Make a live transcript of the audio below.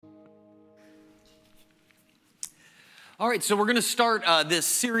All right, so we're going to start this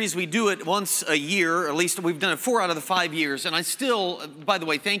series. We do it once a year, or at least we've done it 4 out of the 5 years. And I still, by the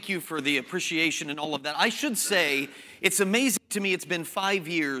way, thank you for the appreciation and all of that. I should say, it's amazing to me, it's been 5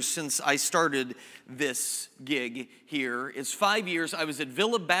 years since I started this gig here. It's 5 years. I was at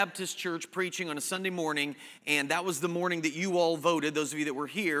Villa Baptist Church preaching on a Sunday morning, and that was the morning that you all voted, those of you that were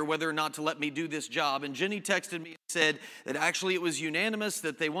here, whether or not to let me do this job. And Jenny texted me and said that actually it was unanimous,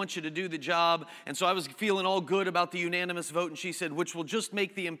 that they want you to do the job. And so I was feeling all good about the unanimous vote, and she said, which will just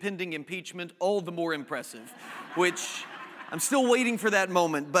make the impending impeachment all the more impressive, which I'm still waiting for that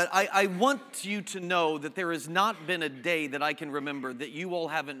moment. But I want you to know that there has not been a day that I can remember that you all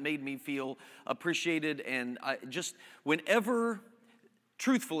haven't made me feel appreciated. And I just, whenever,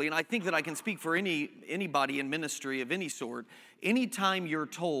 truthfully, and I think that I can speak for anybody in ministry of any sort, anytime you're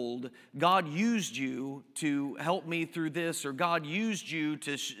told, God used you to help me through this, or God used you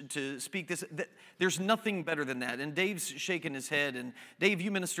to speak this, there's nothing better than that. And Dave's shaking his head. And Dave,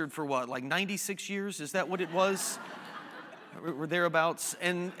 you ministered for what, like 96 years? Is that what it was? We're thereabouts.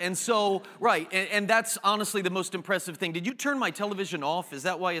 And so, right, and that's honestly the most impressive thing. Did you turn my television off? Is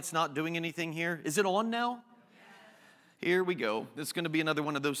that why it's not doing anything here? Is it on now? Here we go. This is going to be another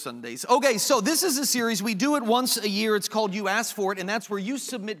one of those Sundays. Okay, so this is a series. We do it once a year. It's called You Ask For It, and that's where you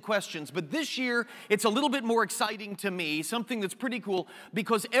submit questions. But this year, it's a little bit more exciting to me, something that's pretty cool,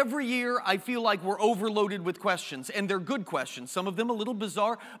 because every year I feel like we're overloaded with questions, and they're good questions. Some of them a little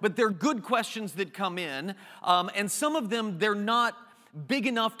bizarre, but they're good questions that come in, and some of them, they're not big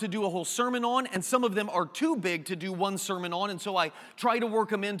enough to do a whole sermon on, and some of them are too big to do one sermon on, and so I try to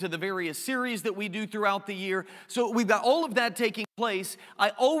work them into the various series that we do throughout the year. So we've got all of that taking place. I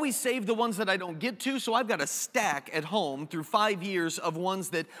always save the ones that I don't get to, so I've got a stack at home through 5 years of ones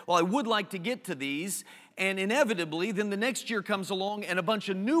that, well, I would like to get to these, and inevitably, then the next year comes along and a bunch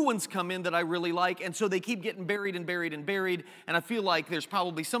of new ones come in that I really like, and so they keep getting buried and buried and buried, and I feel like there's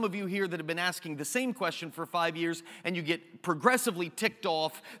probably some of you here that have been asking the same question for 5 years, and you get progressively ticked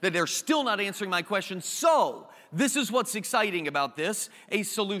off that they're still not answering my question. So this is what's exciting about this, a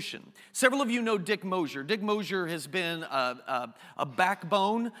solution. Several of you know Dick Mosier. Dick Mosier has been a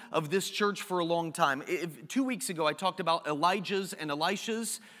backbone of this church for a long time. 2 weeks ago, I talked about Elijahs and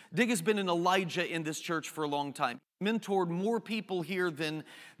Elishas. Dick has been an Elijah in this church for a long time. Mentored more people here than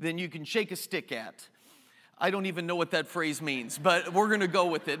you can shake a stick at. I don't even know what that phrase means, but we're going to go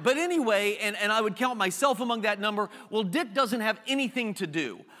with it. But anyway, and I would count myself among that number. Well, Dick doesn't have anything to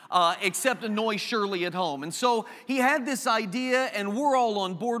do except annoy Shirley at home. And so he had this idea, and we're all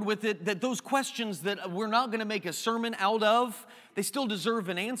on board with it, that those questions that we're not going to make a sermon out of, they still deserve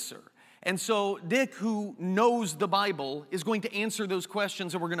an answer. And so Dick, who knows the Bible, is going to answer those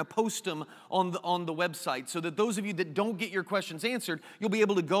questions, and we're going to post them on the website so that those of you that don't get your questions answered, you'll be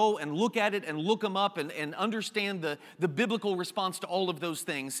able to go and look at it and look them up and understand the biblical response to all of those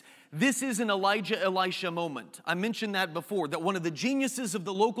things. This is an Elijah-Elisha moment. I mentioned that before, that one of the geniuses of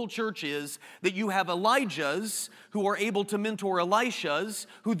the local church is that you have Elijahs who are able to mentor Elishas,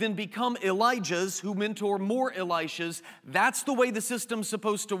 who then become Elijahs who mentor more Elishas. That's the way the system's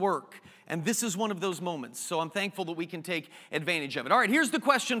supposed to work. And this is one of those moments. So I'm thankful that we can take advantage of it. All right, here's the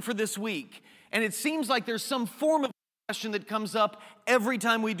question for this week. And it seems like there's some form of question that comes up every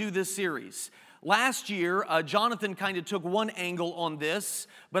time we do this series. Last year, Jonathan kind of took one angle on this,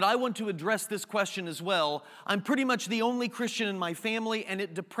 but I want to address this question as well. I'm pretty much the only Christian in my family, and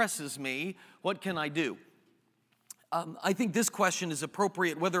it depresses me. What can I do? I think this question is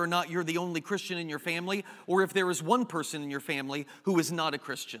appropriate whether or not you're the only Christian in your family, or if there is one person in your family who is not a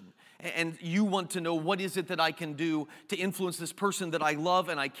Christian. And you want to know, what is it that I can do to influence this person that I love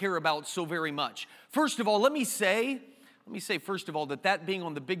and I care about so very much? First of all, let me say first of all that being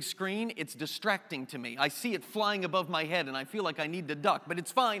on the big screen, it's distracting to me. I see it flying above my head and I feel like I need to duck, but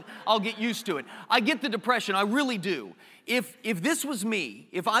it's fine. I'll get used to it. I get the depression. I really do. If this was me,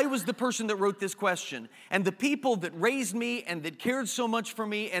 if I was the person that wrote this question, and the people that raised me and that cared so much for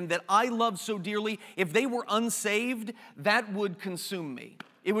me and that I loved so dearly, if they were unsaved, that would consume me.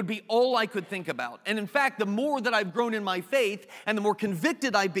 It would be all I could think about. And in fact, the more that I've grown in my faith and the more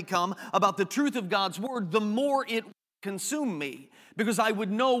convicted I've become about the truth of God's word, the more it would consume me, because I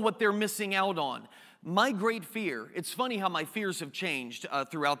would know what they're missing out on. My great fear, it's funny how my fears have changed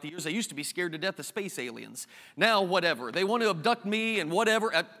throughout the years. I used to be scared to death of space aliens. Now, whatever. They want to abduct me and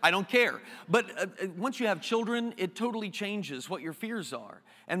whatever. I don't care. But once you have children, it totally changes what your fears are.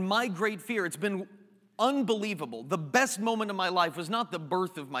 And my great fear, it's been unbelievable. The best moment of my life was not the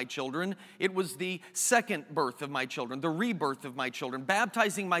birth of my children. It was the second birth of my children, the rebirth of my children.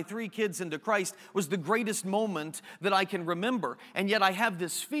 Baptizing my 3 kids into Christ was the greatest moment that I can remember. And yet I have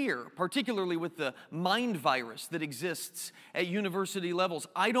this fear, particularly with the mind virus that exists at university levels.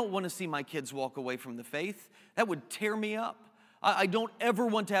 I don't want to see my kids walk away from the faith. That would tear me up. I don't ever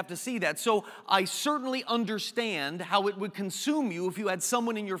want to have to see that. So I certainly understand how it would consume you if you had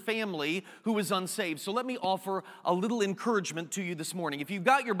someone in your family who was unsaved. So let me offer a little encouragement to you this morning. If you've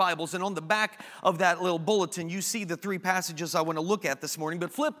got your Bibles, and on the back of that little bulletin, you see the 3 passages I want to look at this morning.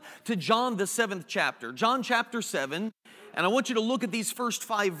 But flip to John, the 7th chapter. John chapter 7. And I want you to look at these first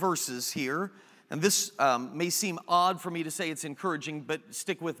 5 verses here. And this may seem odd for me to say it's encouraging, but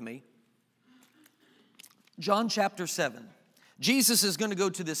stick with me. John chapter 7. Jesus is going to go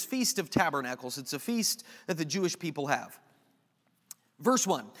to this Feast of Tabernacles. It's a feast that the Jewish people have. Verse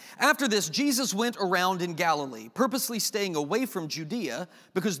 1, after this, Jesus went around in Galilee, purposely staying away from Judea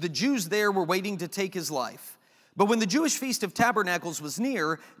because the Jews there were waiting to take his life. But when the Jewish Feast of Tabernacles was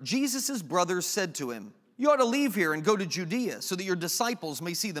near, Jesus' brothers said to him, "You ought to leave here and go to Judea so that your disciples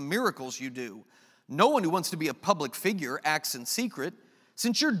may see the miracles you do. No one who wants to be a public figure acts in secret.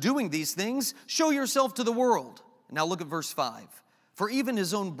 Since you're doing these things, show yourself to the world." Now look at verse 5. For even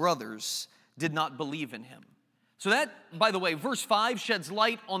his own brothers did not believe in him. So that, by the way, verse 5 sheds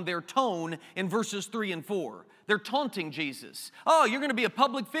light on their tone in verses 3 and 4. They're taunting Jesus. Oh, you're going to be a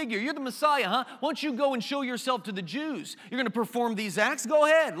public figure. You're the Messiah, huh? Why don't you go and show yourself to the Jews? You're going to perform these acts? Go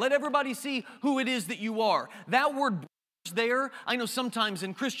ahead. Let everybody see who it is that you are. That word there, I know sometimes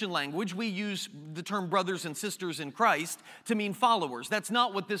in Christian language we use the term brothers and sisters in Christ to mean followers. That's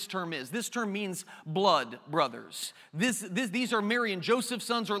not what this term is. This term means blood brothers. These are Mary and Joseph's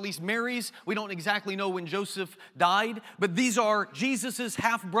sons, or at least Mary's. We don't exactly know when Joseph died, but these are Jesus's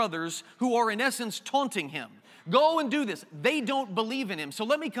half-brothers who are in essence taunting him. Go and do this. They don't believe in him. So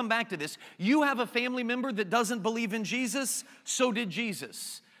let me come back to this. You have a family member that doesn't believe in Jesus. So did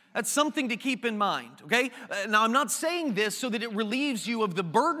Jesus. That's something to keep in mind, okay? Now, I'm not saying this so that it relieves you of the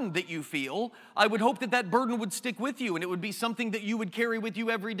burden that you feel. I would hope that that burden would stick with you and it would be something that you would carry with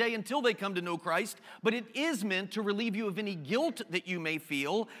you every day until they come to know Christ. But it is meant to relieve you of any guilt that you may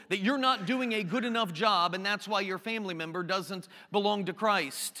feel, that you're not doing a good enough job and that's why your family member doesn't belong to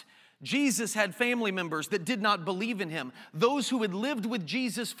Christ. Jesus had family members that did not believe in him. Those who had lived with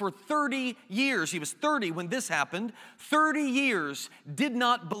Jesus for 30 years, he was 30 when this happened, 30 years did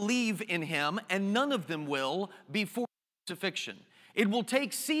not believe in him, and none of them will before crucifixion. It will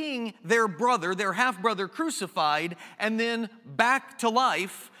take seeing their brother, their half-brother crucified, and then back to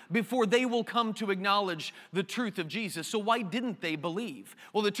life before they will come to acknowledge the truth of Jesus. So why didn't they believe?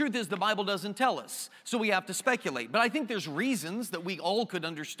 Well, the truth is the Bible doesn't tell us, so we have to speculate. But I think there's reasons that we all could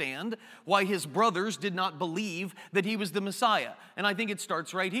understand why his brothers did not believe that he was the Messiah. And I think it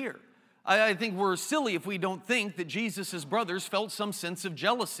starts right here. I think we're silly if we don't think that Jesus' brothers felt some sense of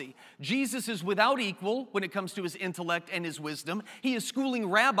jealousy. Jesus is without equal when it comes to his intellect and his wisdom. He is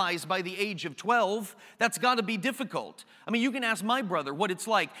schooling rabbis by the age of 12. That's got to be difficult. I mean, you can ask my brother what it's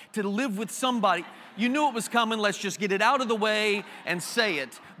like to live with somebody. You knew it was coming. Let's just get it out of the way and say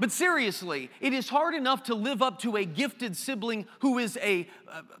it. But seriously, it is hard enough to live up to a gifted sibling who is a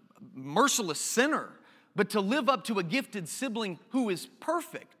merciless sinner. But to live up to a gifted sibling who is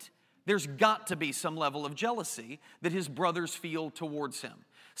perfect, there's got to be some level of jealousy that his brothers feel towards him.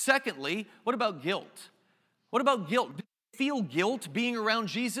 Secondly, what about guilt? What about guilt? Do you feel guilt being around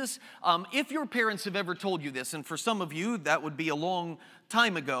Jesus? If your parents have ever told you this, and for some of you that would be a long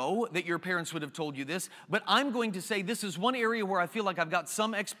time ago that your parents would have told you this, but I'm going to say this is one area where I feel like I've got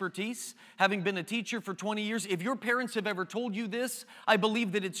some expertise, having been a teacher for 20 years. If your parents have ever told you this, I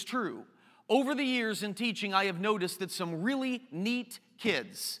believe that it's true. Over the years in teaching, I have noticed that some really neat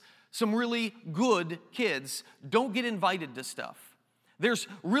kids, some really good kids don't get invited to stuff. There's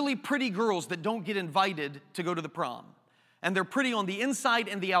really pretty girls that don't get invited to go to the prom. And they're pretty on the inside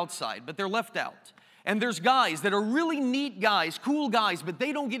and the outside, but they're left out. And there's guys that are really neat guys, cool guys, but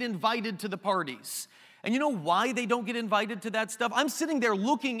they don't get invited to the parties. And you know why they don't get invited to that stuff? I'm sitting there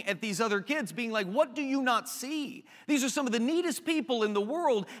looking at these other kids being like, what do you not see? These are some of the neatest people in the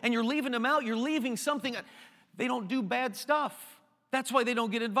world, and you're leaving them out. You're leaving something. They don't do bad stuff. That's why they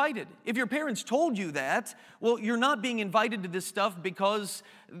don't get invited. If your parents told you that, well, you're not being invited to this stuff because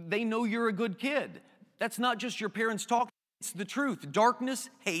they know you're a good kid. That's not just your parents talking. It's the truth. Darkness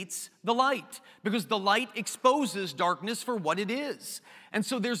hates the light because the light exposes darkness for what it is. And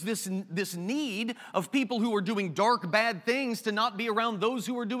so there's this need of people who are doing dark, bad things to not be around those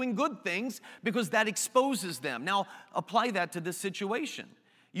who are doing good things because that exposes them. Now, apply that to this situation.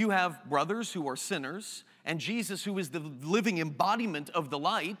 You have brothers who are sinners, and Jesus, who is the living embodiment of the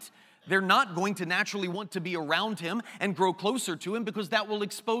light. They're not going to naturally want to be around him and grow closer to him because that will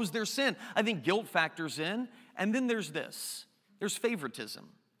expose their sin. I think guilt factors in. And then there's this. There's favoritism.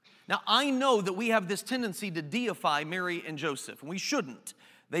 Now, I know that we have this tendency to deify Mary and Joseph, and we shouldn't.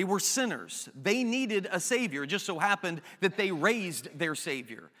 They were sinners. They needed a Savior. It just so happened that they raised their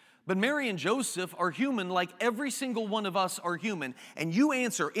Savior. But Mary and Joseph are human like every single one of us are human. And you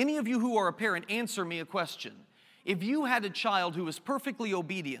answer, any of you who are a parent, answer me a question. If you had a child who was perfectly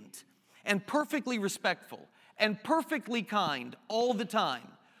obedient and perfectly respectful and perfectly kind all the time,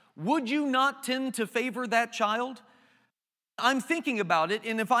 would you not tend to favor that child? I'm thinking about it,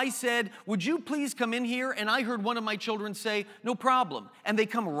 and if I said, would you please come in here, and I heard one of my children say, no problem, and they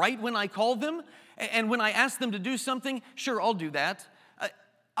come right when I call them, and when I ask them to do something, sure, I'll do that.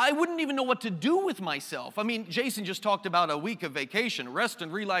 I wouldn't even know what to do with myself. I mean, Jason just talked about a week of vacation, rest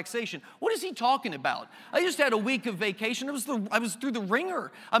and relaxation. What is he talking about? I just had a week of vacation. I was through the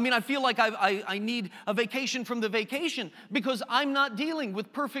ringer. I mean, I feel like I need a vacation from the vacation because I'm not dealing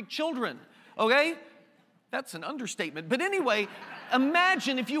with perfect children, okay? That's an understatement. But anyway,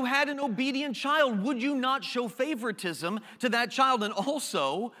 imagine if you had an obedient child. Would you not show favoritism to that child? And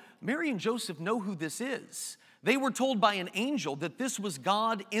also, Mary and Joseph know who this is. They were told by an angel that this was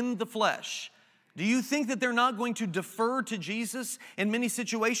God in the flesh. Do you think that they're not going to defer to Jesus in many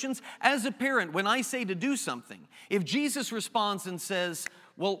situations? As a parent, when I say to do something, if Jesus responds and says,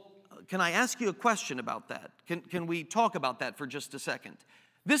 well, can I ask you a question about that? Can we talk about that for just a second?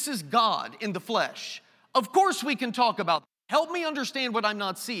 This is God in the flesh. Of course we can talk about that. Help me understand what I'm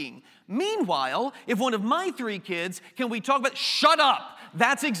not seeing. Meanwhile, if one of my 3 kids, can we talk about, shut up.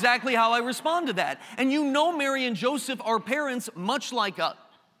 That's exactly how I respond to that. And you know Mary and Joseph are parents much like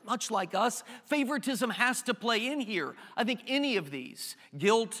us. Favoritism has to play in here. I think any of these,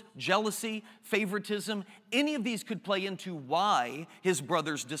 guilt, jealousy, favoritism, any of these could play into why his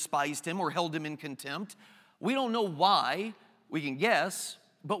brothers despised him or held him in contempt. We don't know why. We can guess.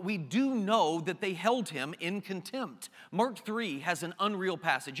 But we do know that they held him in contempt. Mark 3 has an unreal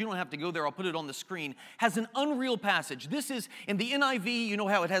passage. You don't have to go there. I'll put it on the screen. Has an unreal passage. This is, in the NIV, you know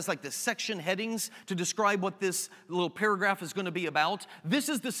how it has like the section headings to describe what this little paragraph is going to be about? This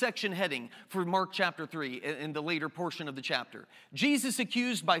is the section heading for Mark chapter 3 in the later portion of the chapter. Jesus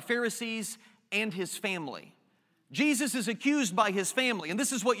accused by Pharisees and his family. Jesus is accused by his family, and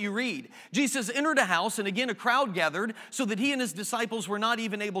this is what you read. Jesus entered a house, and again a crowd gathered, so that he and his disciples were not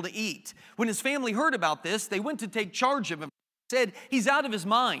even able to eat. When his family heard about this, they went to take charge of him. They said, he's out of his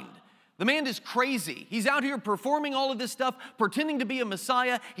mind. The man is crazy. He's out here performing all of this stuff, pretending to be a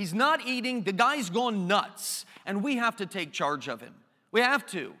Messiah. He's not eating. The guy's gone nuts, and we have to take charge of him. We have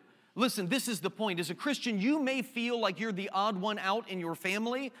to. Listen, this is the point. As a Christian, you may feel like you're the odd one out in your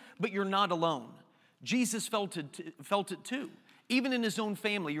family, but you're not alone. Jesus felt it too, even in his own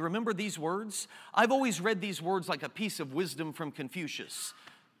family. You remember these words? I've always read these words like a piece of wisdom from Confucius.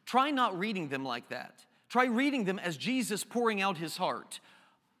 Try not reading them like that. Try reading them as Jesus pouring out his heart.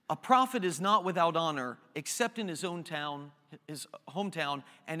 A prophet is not without honor except in his own town, his hometown,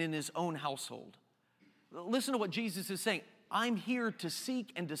 and in his own household. Listen to what Jesus is saying. I'm here to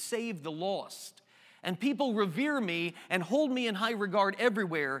seek and to save the lost. And people revere me and hold me in high regard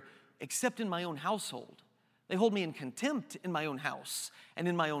everywhere, except in my own household. They hold me in contempt in my own house and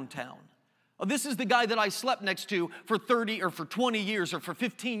in my own town. Oh, this is the guy that I slept next to for 30 or for 20 years or for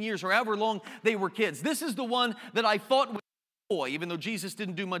 15 years or however long they were kids. This is the one that I fought with, boy, even though Jesus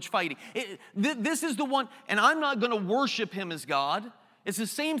didn't do much fighting. This is the one, and I'm not going to worship him as God. It's the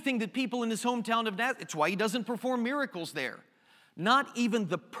same thing that people in his hometown of Nazareth, it's why he doesn't perform miracles there. Not even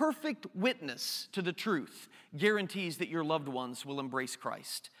the perfect witness to the truth guarantees that your loved ones will embrace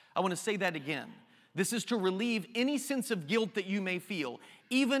Christ. I want to say that again. This is to relieve any sense of guilt that you may feel.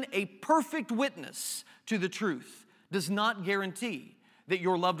 Even a perfect witness to the truth does not guarantee that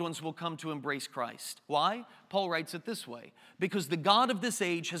your loved ones will come to embrace Christ. Why? Paul writes it this way. Because the God of this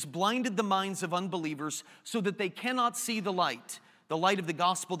age has blinded the minds of unbelievers so that they cannot see the light of the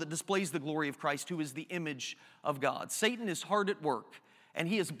gospel that displays the glory of Christ, who is the image of God. Satan is hard at work. And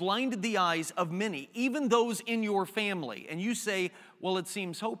he has blinded the eyes of many, even those in your family. And you say, well, it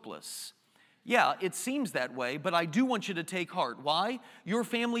seems hopeless. Yeah, it seems that way, but I do want you to take heart. Why? Your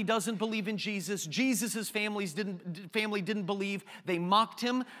family doesn't believe in Jesus. Jesus' family didn't believe. They mocked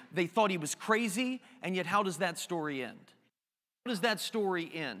him. They thought he was crazy. And yet, how does that story end? How does that story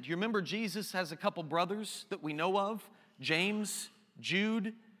end? You remember Jesus has a couple brothers that we know of, James,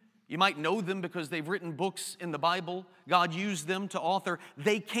 Jude. You might know them because they've written books in the Bible. God used them to author.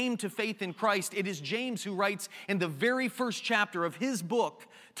 They came to faith in Christ. It is James who writes in the very first chapter of his book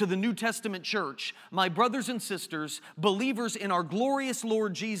to the New Testament church, "My brothers and sisters, believers in our glorious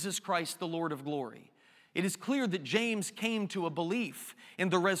Lord Jesus Christ, the Lord of glory." It is clear that James came to a belief in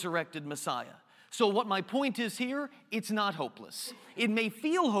the resurrected Messiah. So what my point is here, it's not hopeless. It may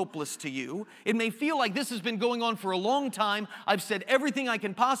feel hopeless to you. It may feel like this has been going on for a long time. I've said everything I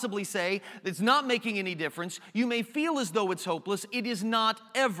can possibly say. It's not making any difference. You may feel as though it's hopeless. It is not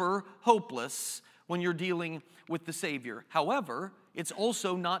ever hopeless when you're dealing with the Savior. However, it's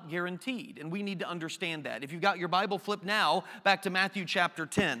also not guaranteed, and we need to understand that. If you've got your Bible, flip now back to Matthew chapter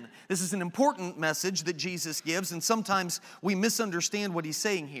 10. This is an important message that Jesus gives, and sometimes we misunderstand what he's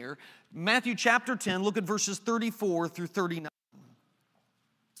saying here. Matthew chapter 10, look at verses 34 through 39.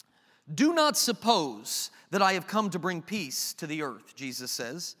 "Do not suppose that I have come to bring peace to the earth," Jesus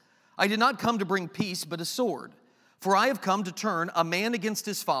says. "I did not come to bring peace, but a sword. For I have come to turn a man against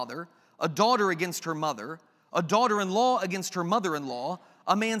his father, a daughter against her mother, a daughter-in-law against her mother-in-law.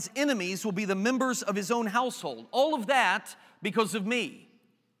 A man's enemies will be the members of his own household." All of that because of me.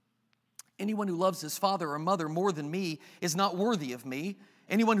 "Anyone who loves his father or mother more than me is not worthy of me.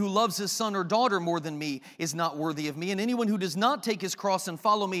 Anyone who loves his son or daughter more than me is not worthy of me. And anyone who does not take his cross and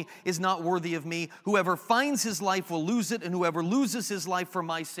follow me is not worthy of me. Whoever finds his life will lose it, and whoever loses his life for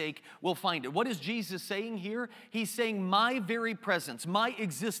my sake will find it." What is Jesus saying here? He's saying my very presence, my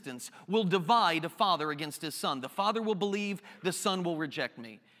existence will divide a father against his son. The father will believe, the son will reject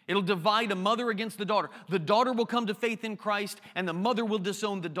me. It'll divide a mother against the daughter. The daughter will come to faith in Christ, and the mother will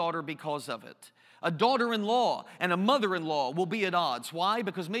disown the daughter because of it. A daughter-in-law and a mother-in-law will be at odds. Why?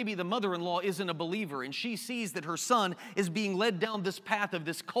 Because maybe the mother-in-law isn't a believer, and she sees that her son is being led down this path of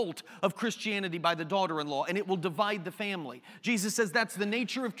this cult of Christianity by the daughter-in-law, and it will divide the family. Jesus says that's the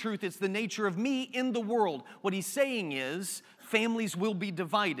nature of truth. It's the nature of me in the world. What he's saying is families will be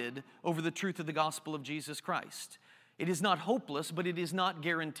divided over the truth of the gospel of Jesus Christ. It is not hopeless, but it is not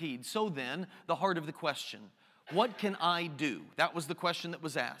guaranteed. So then, the heart of the question: what can I do? That was the question that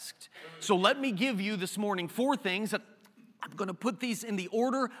was asked. So let me give you this morning 4 things that I'm going to put these in the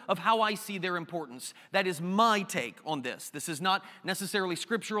order of how I see their importance. That is my take on this. This is not necessarily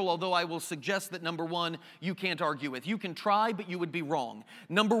scriptural, although I will suggest that number 1, you can't argue with. You can try, but you would be wrong.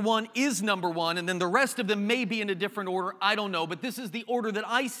 Number 1 is number 1, and then the rest of them may be in a different order. I don't know, but this is the order that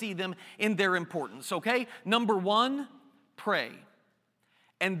I see them in their importance, okay? Number 1, pray.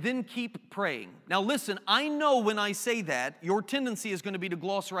 And then keep praying. Now listen, I know when I say that, your tendency is going to be to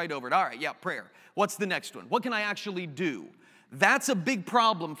gloss right over it. All right, yeah, prayer. What's the next one? What can I actually do? That's a big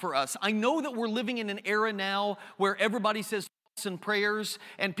problem for us. I know that we're living in an era now where everybody says thoughts and prayers,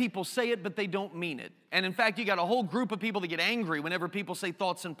 and people say it, but they don't mean it. And in fact, you got a whole group of people that get angry whenever people say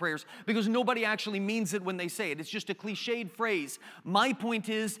thoughts and prayers because nobody actually means it when they say it. It's just a cliched phrase. My point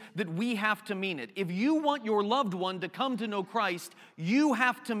is that we have to mean it. If you want your loved one to come to know Christ, you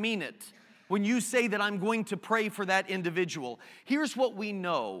have to mean it when you say that I'm going to pray for that individual. Here's what we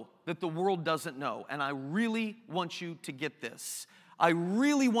know that the world doesn't know, and I really want you to get this. I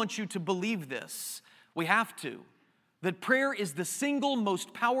really want you to believe this. We have to. That prayer is the single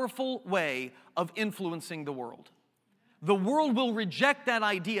most powerful way of influencing the world. The world will reject that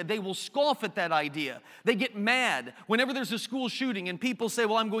idea. They will scoff at that idea. They get mad whenever there's a school shooting and people say,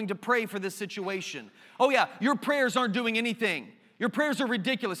 well, I'm going to pray for this situation. Oh yeah, your prayers aren't doing anything. Your prayers are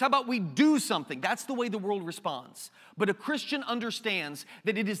ridiculous. How about we do something? That's the way the world responds. But a Christian understands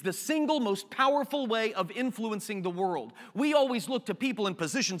that it is the single most powerful way of influencing the world. We always look to people in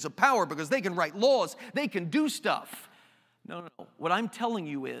positions of power because they can write laws, they can do stuff. No. What I'm telling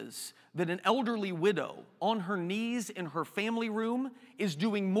you is that an elderly widow on her knees in her family room is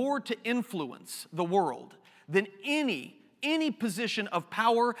doing more to influence the world than any position of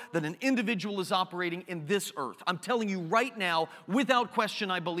power that an individual is operating in this earth. I'm telling you right now, without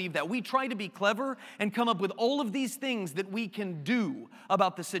question, I believe that. We try to be clever and come up with all of these things that we can do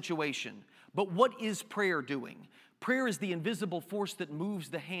about the situation. But what is prayer doing? Prayer is the invisible force that moves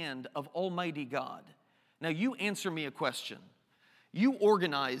the hand of Almighty God. Now, you answer me a question. You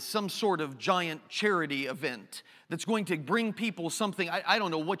organize some sort of giant charity event that's going to bring people something. I don't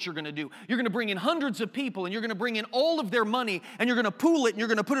know what you're going to do. You're going to bring in hundreds of people, and you're going to bring in all of their money, and you're going to pool it, and you're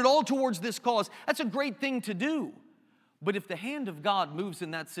going to put it all towards this cause. That's a great thing to do. But if the hand of God moves in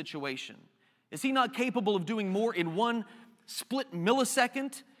that situation, is He not capable of doing more in one split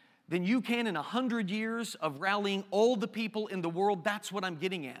millisecond than you can in 100 years of rallying all the people in the world? That's what I'm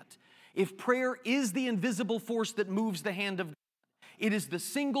getting at. If prayer is the invisible force that moves the hand of God, It is the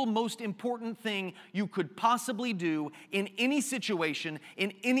single most important thing you could possibly do in any situation,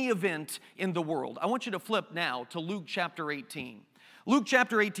 in any event in the world. I want you to flip now to Luke chapter 18. Luke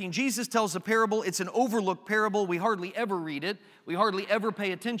chapter 18, Jesus tells a parable. It's an overlooked parable. We hardly ever read it. We hardly ever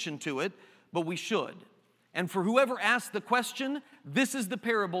pay attention to it, but we should. And for whoever asked the question, this is the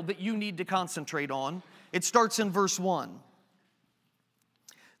parable that you need to concentrate on. It starts in verse 1.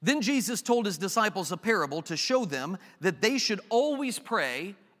 Then Jesus told his disciples a parable to show them that they should always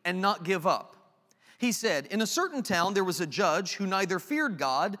pray and not give up. He said, in a certain town there was a judge who neither feared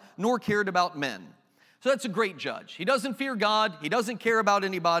God nor cared about men. So that's a great judge. He doesn't fear God. He doesn't care about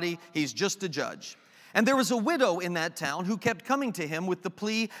anybody. He's just a judge. And there was a widow in that town who kept coming to him with the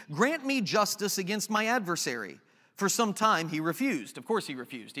plea, grant me justice against my adversary. For some time he refused. Of course he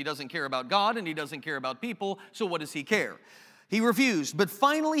refused. He doesn't care about God and he doesn't care about people, so what does he care? He refused, but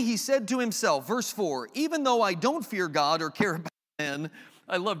finally he said to himself, verse 4, even though I don't fear God or care about men,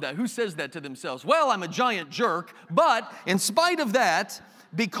 I love that. Who says that to themselves? Well, I'm a giant jerk, but in spite of that,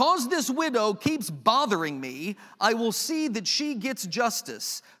 because this widow keeps bothering me, I will see that she gets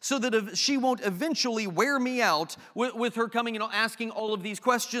justice so that she won't eventually wear me out with her coming, asking all of these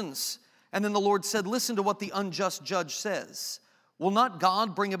questions. And then the Lord said, listen to what the unjust judge says. Will not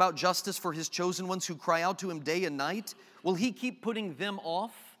God bring about justice for his chosen ones who cry out to him day and night? Will he keep putting them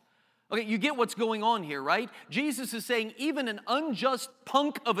off? Okay, you get what's going on here, right? Jesus is saying even an unjust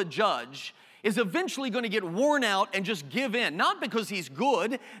punk of a judge is eventually going to get worn out and just give in. Not because he's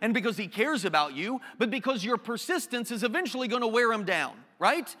good and because he cares about you, but because your persistence is eventually going to wear him down,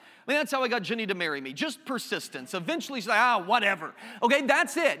 right? I mean, that's how I got Jenny to marry me. Just persistence. Eventually she's like, whatever. Okay,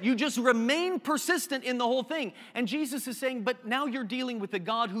 that's it. You just remain persistent in the whole thing. And Jesus is saying, but now you're dealing with a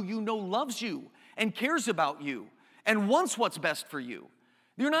God who you know loves you and cares about you and wants what's best for you.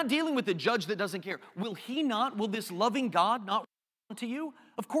 You're not dealing with a judge that doesn't care. Will this loving God not respond to you?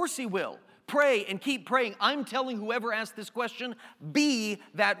 Of course he will. Pray and keep praying. I'm telling whoever asked this question, be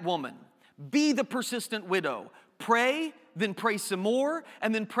that woman. Be the persistent widow. Pray, then pray some more,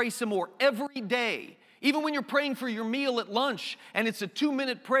 and then pray some more every day. Even when you're praying for your meal at lunch and it's a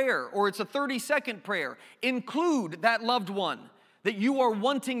 2-minute prayer or it's a 30-second prayer, include that loved one that you are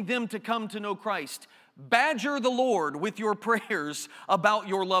wanting them to come to know Christ. Badger the Lord with your prayers about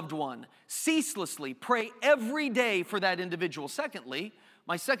your loved one. Ceaselessly pray every day for that individual. Secondly,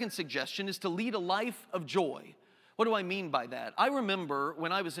 my second suggestion is to lead a life of joy. What do I mean by that? I remember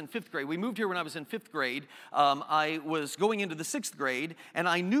when I was in 5th grade, we moved here when I was in 5th grade, I was going into the 6th grade, and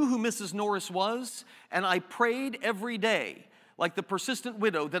I knew who Mrs. Norris was, and I prayed every day, like the persistent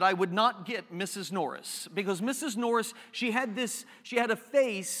widow, that I would not get Mrs. Norris. Because Mrs. Norris, she had a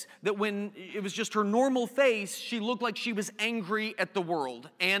face that when it was just her normal face, she looked like she was angry at the world.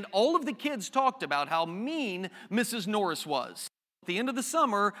 And all of the kids talked about how mean Mrs. Norris was. At the end of the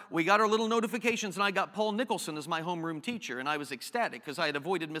summer, we got our little notifications, and I got Paul Nicholson as my homeroom teacher, and I was ecstatic because I had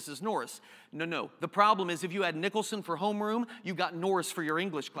avoided Mrs. Norris. No. The problem is if you had Nicholson for homeroom, you got Norris for your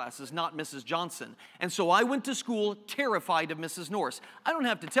English classes, not Mrs. Johnson. And so I went to school terrified of Mrs. Norris. I don't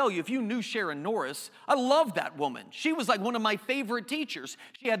have to tell you, if you knew Sharon Norris, I loved that woman. She was like one of my favorite teachers.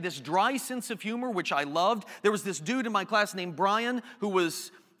 She had this dry sense of humor, which I loved. There was this dude in my class named Brian who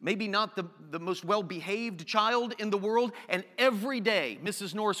was maybe not the most well-behaved child in the world, and every day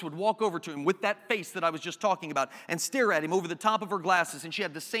Mrs. Norris would walk over to him with that face that I was just talking about and stare at him over the top of her glasses, and she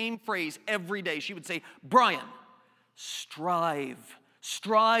had the same phrase every day. She would say, Brian, strive,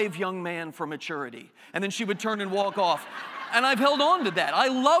 young man, for maturity. And then she would turn and walk off. And I've held on to that. I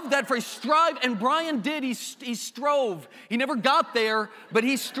love that phrase, strive. And Brian did. He strove. He never got there, but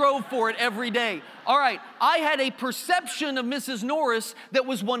he strove for it every day. All right, I had a perception of Mrs. Norris that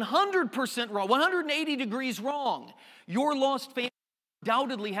was 100% wrong, 180 degrees wrong. Your lost family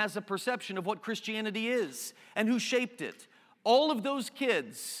undoubtedly has a perception of what Christianity is and who shaped it. All of those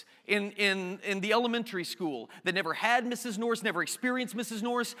kids in the elementary school that never had Mrs. Norris, never experienced Mrs.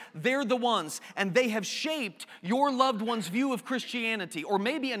 Norris, they're the ones, and they have shaped your loved one's view of Christianity, or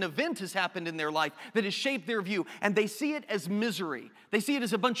maybe an event has happened in their life that has shaped their view, and they see it as misery. They see it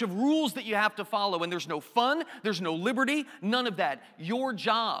as a bunch of rules that you have to follow, and there's no fun, there's no liberty, none of that. Your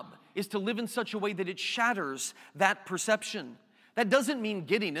job is to live in such a way that it shatters that perception. That doesn't mean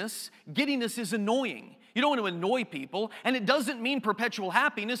giddiness. Giddiness is annoying. You don't want to annoy people, and it doesn't mean perpetual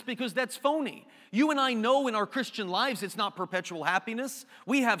happiness because that's phony. You and I know in our Christian lives it's not perpetual happiness.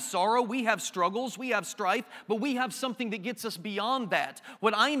 We have sorrow, we have struggles, we have strife, but we have something that gets us beyond that.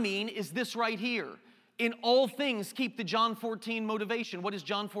 What I mean is this right here. In all things, keep the John 14 motivation. What is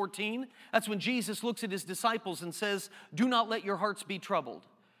John 14? That's when Jesus looks at his disciples and says, do not let your hearts be troubled.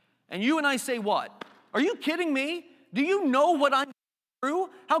 And you and I say what? Are you kidding me? Do you know what I'm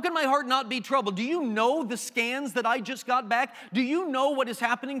true? How can my heart not be troubled? Do you know the scans that I just got back? Do you know what is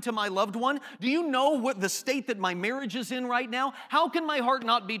happening to my loved one? Do you know what the state that my marriage is in right now? How can my heart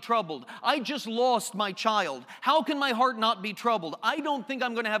not be troubled? I just lost my child. How can my heart not be troubled? I don't think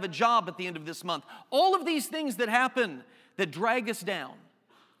I'm going to have a job at the end of this month. All of these things that happen that drag us down.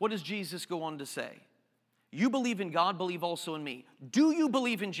 What does Jesus go on to say? You believe in God, believe also in me. Do you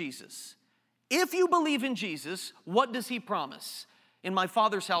believe in Jesus? If you believe in Jesus, what does he promise? In my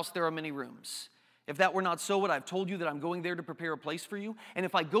Father's house there are many rooms. If that were not so, would I have told you that I'm going there to prepare a place for you? And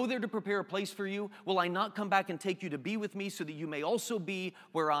if I go there to prepare a place for you, will I not come back and take you to be with me so that you may also be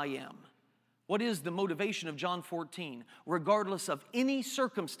where I am? What is the motivation of John 14? Regardless of any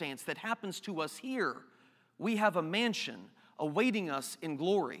circumstance that happens to us here, we have a mansion awaiting us in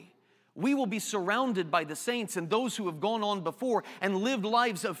glory. We will be surrounded by the saints and those who have gone on before and lived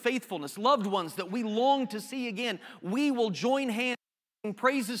lives of faithfulness, loved ones that we long to see again. We will join hands and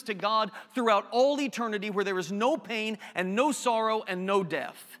praises to God throughout all eternity where there is no pain and no sorrow and no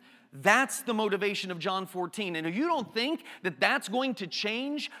death. That's the motivation of John 14. And if you don't think that that's going to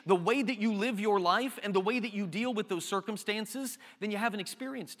change the way that you live your life and the way that you deal with those circumstances, then you haven't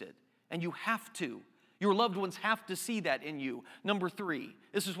experienced it. And you have to. Your loved ones have to see that in you. Number 3,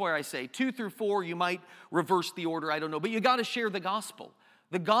 this is where I say 2 through 4, you might reverse the order, I don't know, but you got to share the gospel.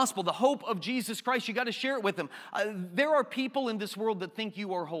 The gospel, the hope of Jesus Christ, you got to share it with them. There are people in this world that think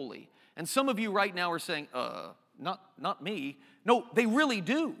you are holy. And some of you right now are saying, not me. No, they really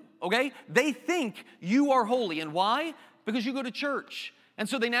do, okay? They think you are holy. And why? Because you go to church. And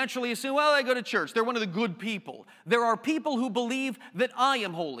so they naturally assume, well, I go to church. They're one of the good people. There are people who believe that I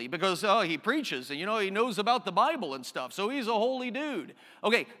am holy because, he preaches and, he knows about the Bible and stuff. So he's a holy dude.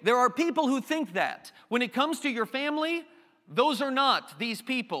 Okay, there are people who think that. When it comes to your family, those are not these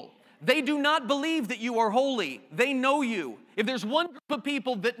people. They do not believe that you are holy. They know you. If there's one group of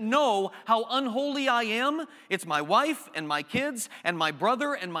people that know how unholy I am, it's my wife and my kids and my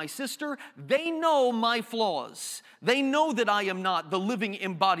brother and my sister. They know my flaws. They know that I am not the living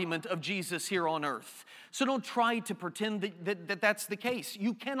embodiment of Jesus here on earth. So don't try to pretend that that's the case.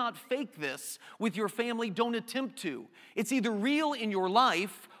 You cannot fake this with your family. Don't attempt to. It's either real in your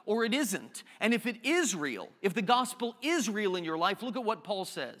life or it isn't. And if it is real, if the gospel is real in your life, look at what Paul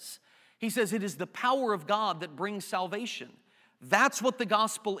says. He says it is the power of God that brings salvation. That's what the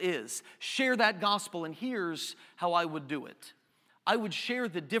gospel is. Share that gospel, and here's how I would do it. I would share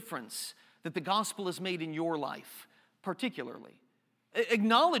the difference that the gospel has made in your life, particularly.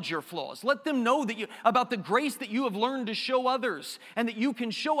 Acknowledge your flaws. Let them know about the grace that you have learned to show others and that you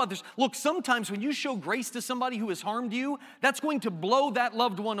can show others. Look, sometimes when you show grace to somebody who has harmed you, that's going to blow that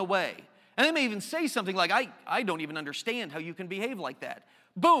loved one away. And they may even say something like, I don't even understand how you can behave like that.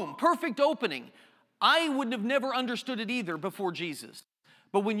 Boom, perfect opening. I would have never understood it either before Jesus.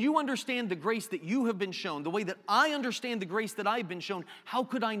 But when you understand the grace that you have been shown, the way that I understand the grace that I've been shown, how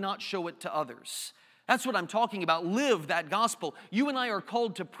could I not show it to others? That's what I'm talking about. Live that gospel. You and I are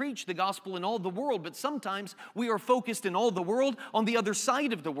called to preach the gospel in all the world, but sometimes we are focused in all the world on the other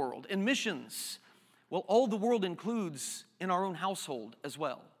side of the world, in missions. Well, all the world includes in our own household as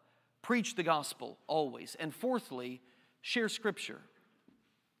well. Preach the gospel always. And fourthly, share Scripture.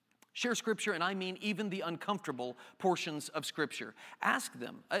 Share Scripture, and I mean even the uncomfortable portions of Scripture. Ask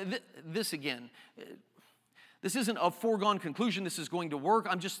them. This isn't a foregone conclusion this is going to work.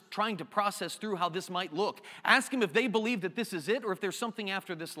 I'm just trying to process through how this might look. Ask them if they believe that this is it or if there's something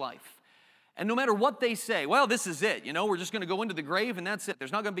after this life. And no matter what they say, well, this is it. We're just going to go into the grave and that's it.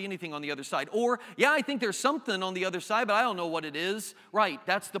 There's not going to be anything on the other side. Or, yeah, I think there's something on the other side, but I don't know what it is. Right,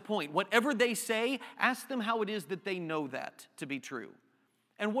 that's the point. Whatever they say, ask them how it is that they know that to be true.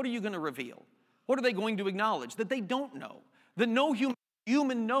 And what are you going to reveal? What are they going to acknowledge? That they don't know. That no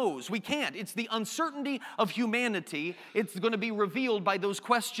human knows. We can't. It's the uncertainty of humanity. It's going to be revealed by those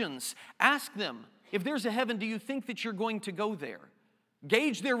questions. Ask them, if there's a heaven, do you think that you're going to go there?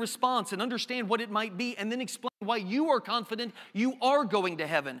 Gauge their response and understand what it might be, and then explain why you are confident you are going to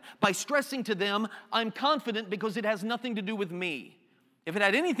heaven by stressing to them, I'm confident because it has nothing to do with me. If it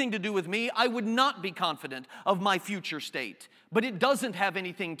had anything to do with me, I would not be confident of my future state. But it doesn't have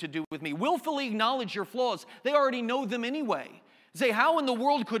anything to do with me. Willfully acknowledge your flaws. They already know them anyway. Say, how in the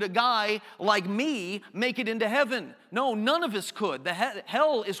world could a guy like me make it into heaven? No, none of us could.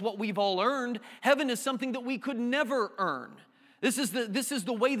 Hell is what we've all earned. Heaven is something that we could never earn. This is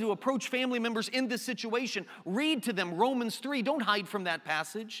the way to approach family members in this situation. Read to them Romans 3. Don't hide from that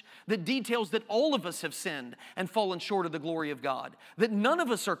passage that details that all of us have sinned and fallen short of the glory of God. That none of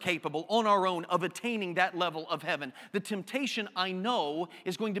us are capable on our own of attaining that level of heaven. The temptation, I know,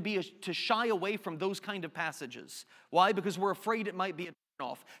 is going to be to shy away from those kind of passages. Why? Because we're afraid it might be a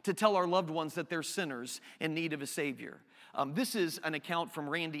off to tell our loved ones that they're sinners in need of a Savior. This is an account from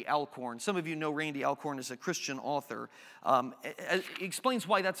Randy Alcorn. Some of you know Randy Alcorn is a Christian author. He explains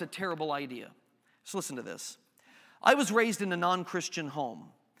why that's a terrible idea. So listen to this. I was raised in a non-Christian home.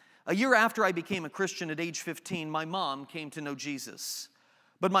 A year after I became a Christian at age 15, my mom came to know Jesus.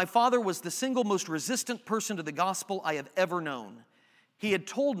 But my father was the single most resistant person to the gospel I have ever known. He had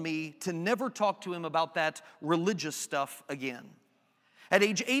told me to never talk to him about that religious stuff again. At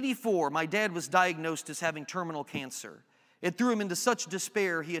age 84, my dad was diagnosed as having terminal cancer. It threw him into such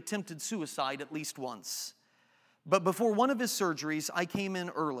despair, he attempted suicide at least once. But before one of his surgeries, I came in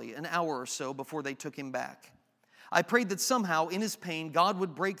early, an hour or so before they took him back. I prayed that somehow, in his pain, God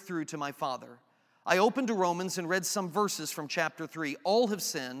would break through to my father. I opened to Romans and read some verses from chapter 3. All have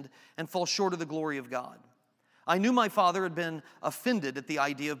sinned and fall short of the glory of God. I knew my father had been offended at the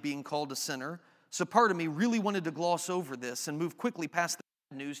idea of being called a sinner, so part of me really wanted to gloss over this and move quickly past the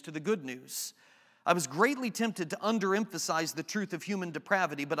bad news to the good news. I was greatly tempted to underemphasize the truth of human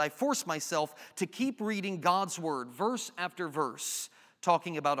depravity, but I forced myself to keep reading God's word, verse after verse,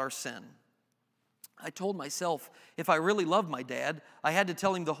 talking about our sin. I told myself if I really loved my dad, I had to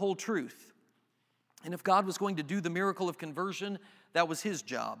tell him the whole truth. And if God was going to do the miracle of conversion, that was his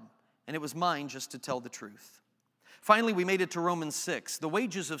job, and it was mine just to tell the truth. Finally, we made it to Romans 6. The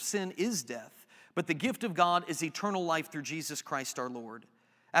wages of sin is death, but the gift of God is eternal life through Jesus Christ our Lord.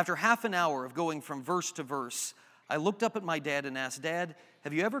 After half an hour of going from verse to verse, I looked up at my dad and asked, Dad,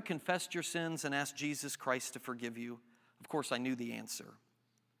 have you ever confessed your sins and asked Jesus Christ to forgive you? Of course, I knew the answer.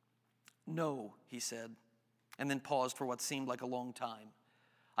 No, he said, and then paused for what seemed like a long time.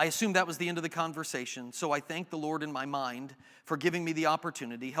 I assumed that was the end of the conversation, so I thanked the Lord in my mind for giving me the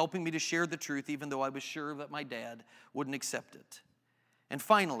opportunity, helping me to share the truth, even though I was sure that my dad wouldn't accept it. And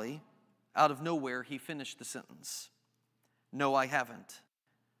finally, out of nowhere, he finished the sentence. No, I haven't.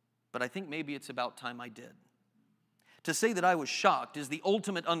 But I think maybe it's about time I did. To say that I was shocked is the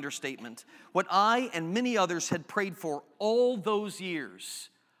ultimate understatement. What I and many others had prayed for all those years,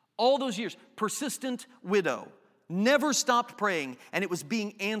 persistent widow, never stopped praying, and it was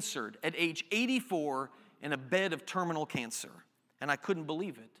being answered at age 84 in a bed of terminal cancer. And I couldn't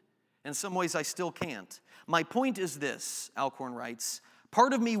believe it. In some ways, I still can't. My point is this, Alcorn writes,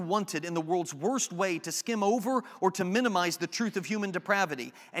 part of me wanted in the world's worst way to skim over or to minimize the truth of human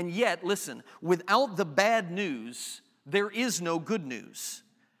depravity. And yet, listen, without the bad news, there is no good news.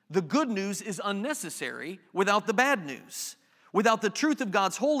 The good news is unnecessary without the bad news. Without the truth of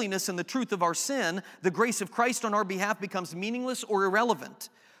God's holiness and the truth of our sin, the grace of Christ on our behalf becomes meaningless or irrelevant.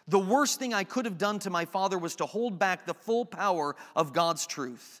 The worst thing I could have done to my father was to hold back the full power of God's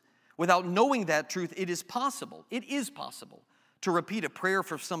truth. Without knowing that truth, it is possible to repeat a prayer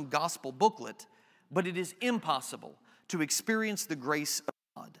from some gospel booklet, but it is impossible to experience the grace of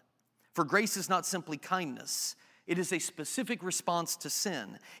God. For grace is not simply kindness. It is a specific response to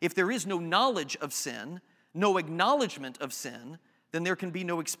sin. If there is no knowledge of sin, no acknowledgement of sin, then there can be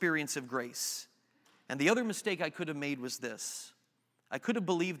no experience of grace. And the other mistake I could have made was this. I could have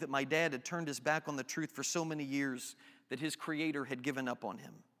believed that my dad had turned his back on the truth for so many years that his Creator had given up on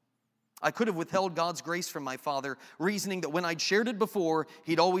him. I could have withheld God's grace from my father, reasoning that when I'd shared it before,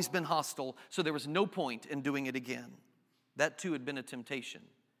 he'd always been hostile, so there was no point in doing it again. That too had been a temptation.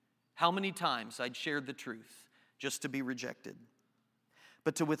 How many times I'd shared the truth just to be rejected.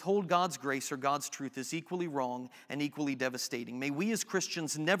 But to withhold God's grace or God's truth is equally wrong and equally devastating. May we as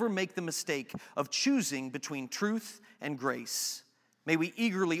Christians never make the mistake of choosing between truth and grace. May we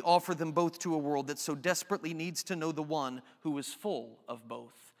eagerly offer them both to a world that so desperately needs to know the one who is full of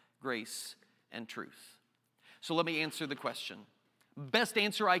both grace and truth. So let me answer the question. Best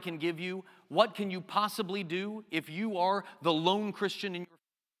answer I can give you, what can you possibly do if you are the lone Christian in your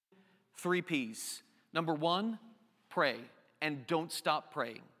family? 3 P's. Number 1, pray, and don't stop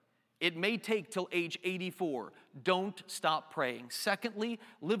praying. It may take till age 84. Don't stop praying. Secondly,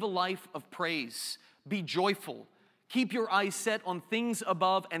 live a life of praise. Be joyful. Keep your eyes set on things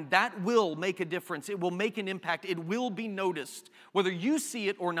above, and that will make a difference. It will make an impact. It will be noticed. Whether you see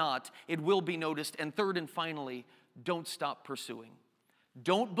it or not, it will be noticed. And third and finally, don't stop pursuing.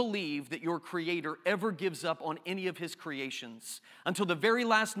 Don't believe that your Creator ever gives up on any of His creations. Until the very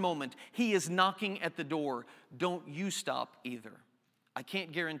last moment, He is knocking at the door. Don't you stop either. I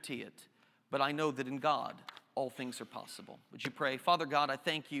can't guarantee it, but I know that in God, all things are possible. Would you pray? Father God, I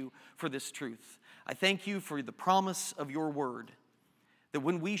thank you for this truth. I thank you for the promise of your word, that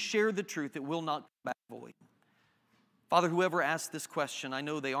when we share the truth, it will not come back void. Father, whoever asked this question, I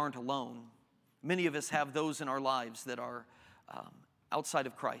know they aren't alone. Many of us have those in our lives that are outside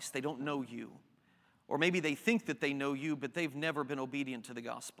of Christ. They don't know you. Or maybe they think that they know you, but they've never been obedient to the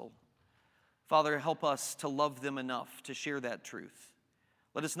gospel. Father, help us to love them enough to share that truth.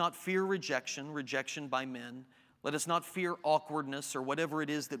 Let us not fear rejection by men. Let us not fear awkwardness or whatever it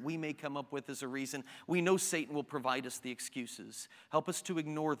is that we may come up with as a reason. We know Satan will provide us the excuses. Help us to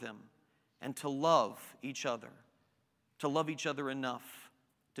ignore them and to love each other enough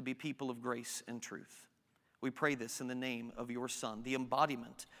to be people of grace and truth. We pray this in the name of your Son, the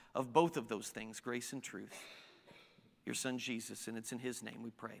embodiment of both of those things, grace and truth, your Son Jesus, and it's in his name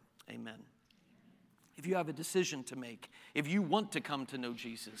we pray. Amen. If you have a decision to make, if you want to come to know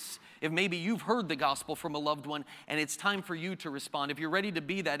Jesus, if maybe you've heard the gospel from a loved one and it's time for you to respond, if you're ready to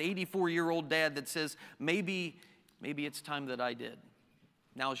be that 84-year-old dad that says, maybe it's time that I did,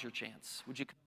 now's your chance. Would you come?